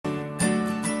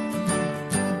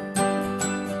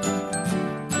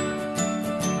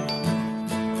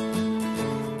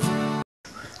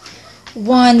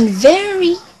One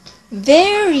very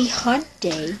hot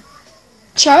day,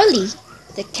 Charlie,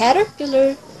 the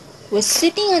caterpillar, was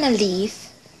sitting on a leaf,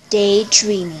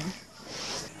 daydreaming.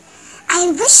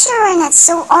 I wish you were not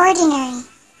so ordinary.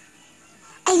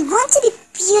 I want to be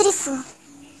beautiful,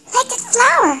 like that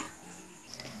flower.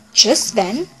 Just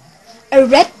then, a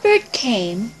redbird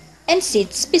came and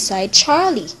sits beside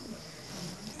Charlie.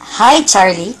 Hi,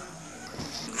 Charlie.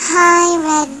 Hi,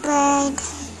 Redbird.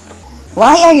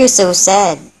 Why are you so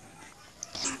sad?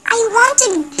 I want to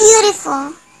be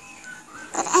beautiful,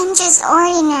 but I'm just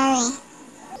ordinary.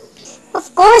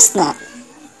 Of course not.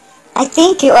 I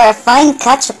think you are a fine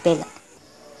caterpillar.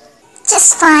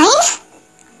 Just fine?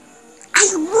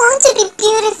 I want to be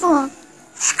beautiful.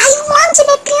 I want to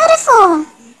be beautiful.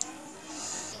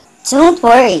 Don't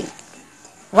worry.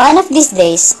 One of these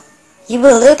days, you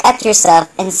will look at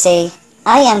yourself and say,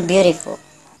 I am beautiful.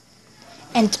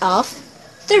 And off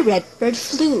the redbird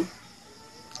flew.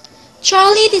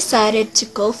 Charlie decided to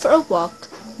go for a walk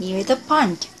near the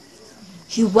pond.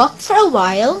 He walked for a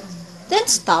while, then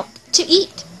stopped to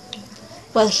eat.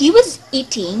 While he was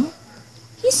eating,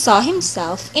 he saw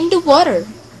himself in the water.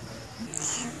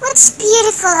 What's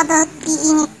beautiful about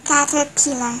being a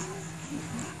caterpillar?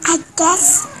 I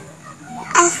guess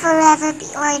I'll forever be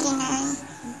ordinary.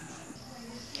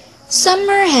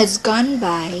 Summer has gone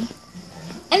by,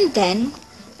 and then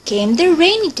came the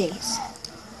rainy days.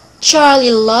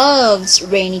 Charlie loves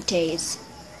rainy days.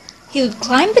 He would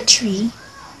climb a tree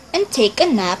and take a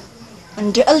nap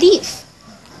under a leaf.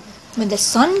 When the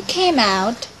sun came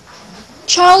out,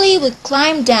 Charlie would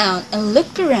climb down and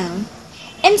look around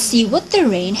and see what the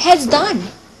rain has done.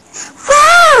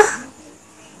 Wow!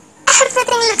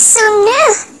 Everything looks so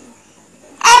new.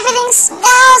 Everything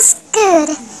smells good.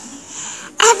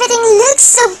 Everything looks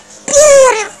so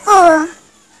beautiful.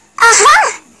 Aha!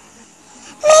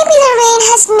 Maybe the rain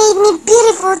has made me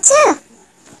beautiful too.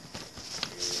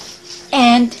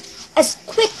 And as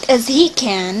quick as he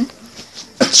can,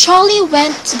 Charlie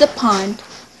went to the pond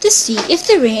to see if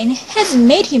the rain has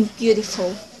made him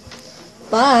beautiful.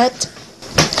 But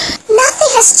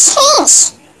Nothing has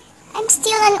changed. I'm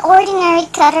still an ordinary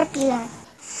caterpillar.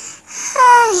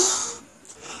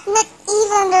 Not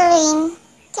even the rain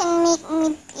can make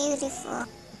me beautiful.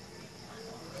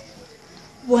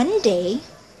 one day,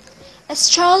 as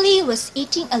Charlie was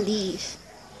eating a leaf,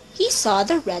 he saw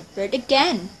the redbird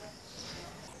again.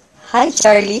 Hi,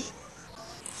 Charlie.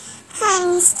 Hi,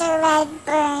 Mr.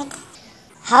 Redbird.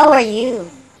 How are you?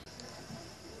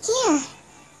 Here,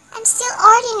 I'm still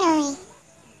ordinary,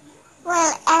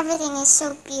 while everything is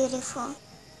so beautiful.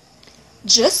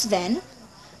 Just then,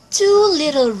 two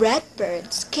little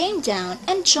redbirds came down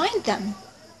and joined them.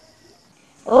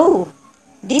 Oh,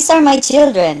 these are my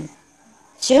children.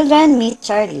 Children, meet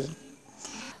Charlie.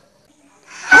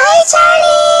 Hi,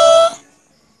 Charlie!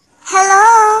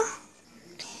 Hello!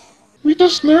 We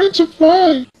just learned to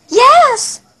fly.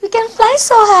 Yes, we can fly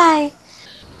so high.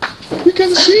 We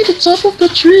can see the top of the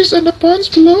trees and the ponds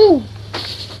below.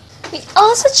 We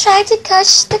also try to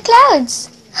catch the clouds.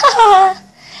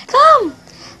 Come,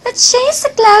 let's chase the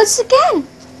clouds again.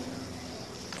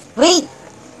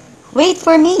 Wait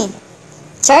for me.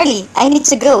 Charlie, I need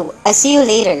to go. I'll see you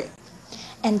later.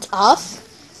 And off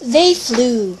they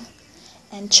flew.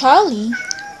 And Charlie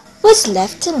was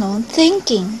left alone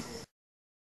thinking.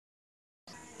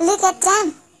 Look at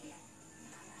them.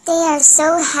 They are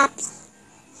so happy.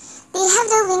 They have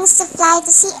the wings to fly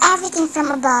to see everything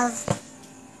from above.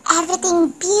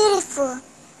 Everything beautiful.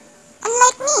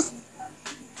 Unlike me.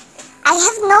 I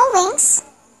have no wings.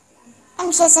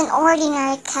 I'm just an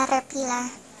ordinary caterpillar.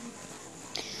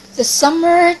 The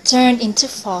summer turned into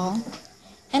fall,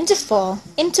 and the fall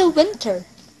into winter.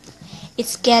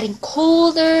 It's getting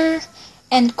colder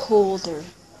and colder.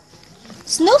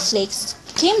 Snowflakes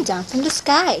came down from the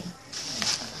sky.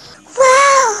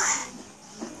 Wow!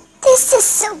 This is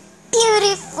so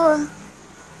beautiful.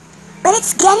 But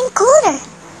it's getting colder.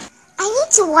 I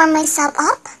need to warm myself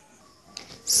up.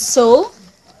 So,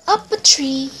 up a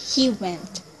tree he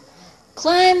went,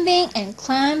 climbing and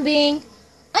climbing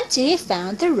until he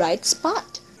found the right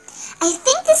spot. I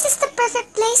think this is the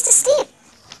perfect place to sleep.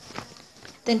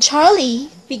 Then Charlie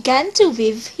began to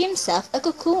weave himself a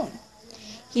cocoon.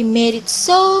 He made it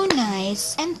so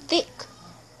nice and thick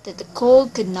that the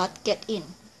cold could not get in.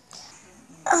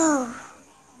 Oh,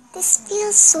 this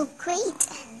feels so great.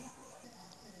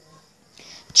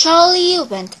 Charlie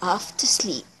went off to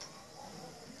sleep.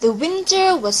 The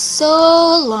winter was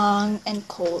so long and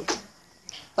cold,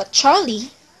 but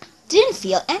Charlie didn't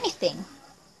feel anything.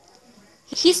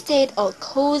 He stayed all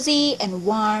cozy and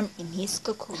warm in his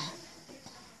cocoon.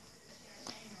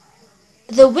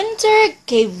 The winter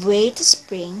gave way to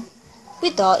spring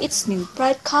with all its new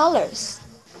bright colors.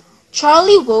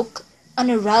 Charlie woke on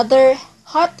a rather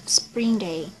hot spring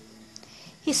day.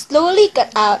 He slowly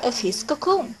got out of his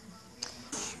cocoon.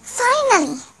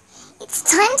 Finally, it's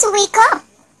time to wake up.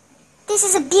 This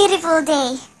is a beautiful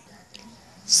day.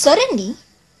 Suddenly,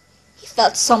 he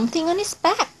felt something on his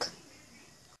back.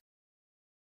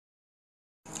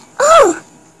 Oh,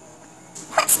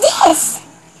 what's this?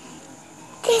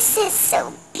 This is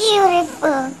so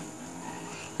beautiful.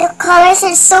 The colors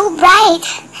are so bright.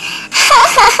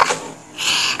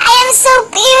 I am so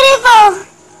beautiful.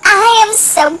 I am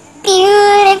so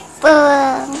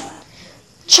beautiful.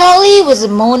 Charlie was a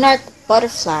monarch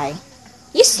butterfly.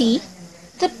 You see,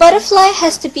 the butterfly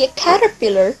has to be a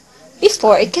caterpillar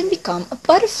before it can become a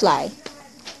butterfly.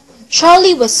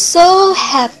 Charlie was so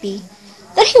happy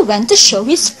that he went to show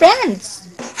his friends.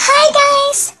 Hi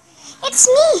guys, it's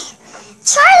me,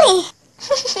 Charlie.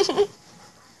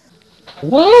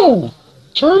 Wow!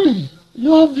 Charlie,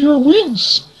 you have your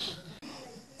wings.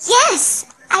 Yes,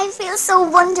 I feel so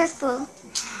wonderful.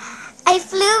 I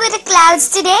flew with the clouds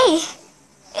today.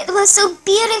 It was so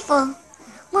beautiful,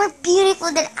 more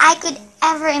beautiful than I could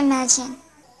ever imagine.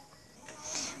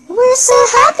 We're so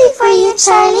happy for you,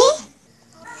 Charlie.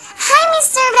 Hi,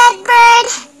 Mr. Redbird.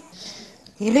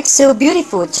 You look so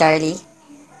beautiful, Charlie.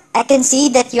 I can see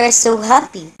that you are so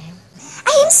happy.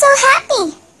 I am so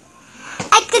happy.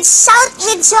 I could shout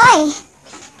with joy.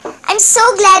 I'm so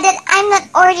glad that I'm not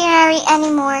ordinary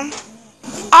anymore.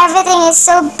 Everything is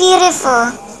so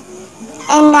beautiful.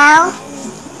 And now,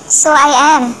 so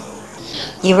I am.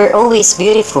 You were always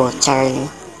beautiful, Charlie.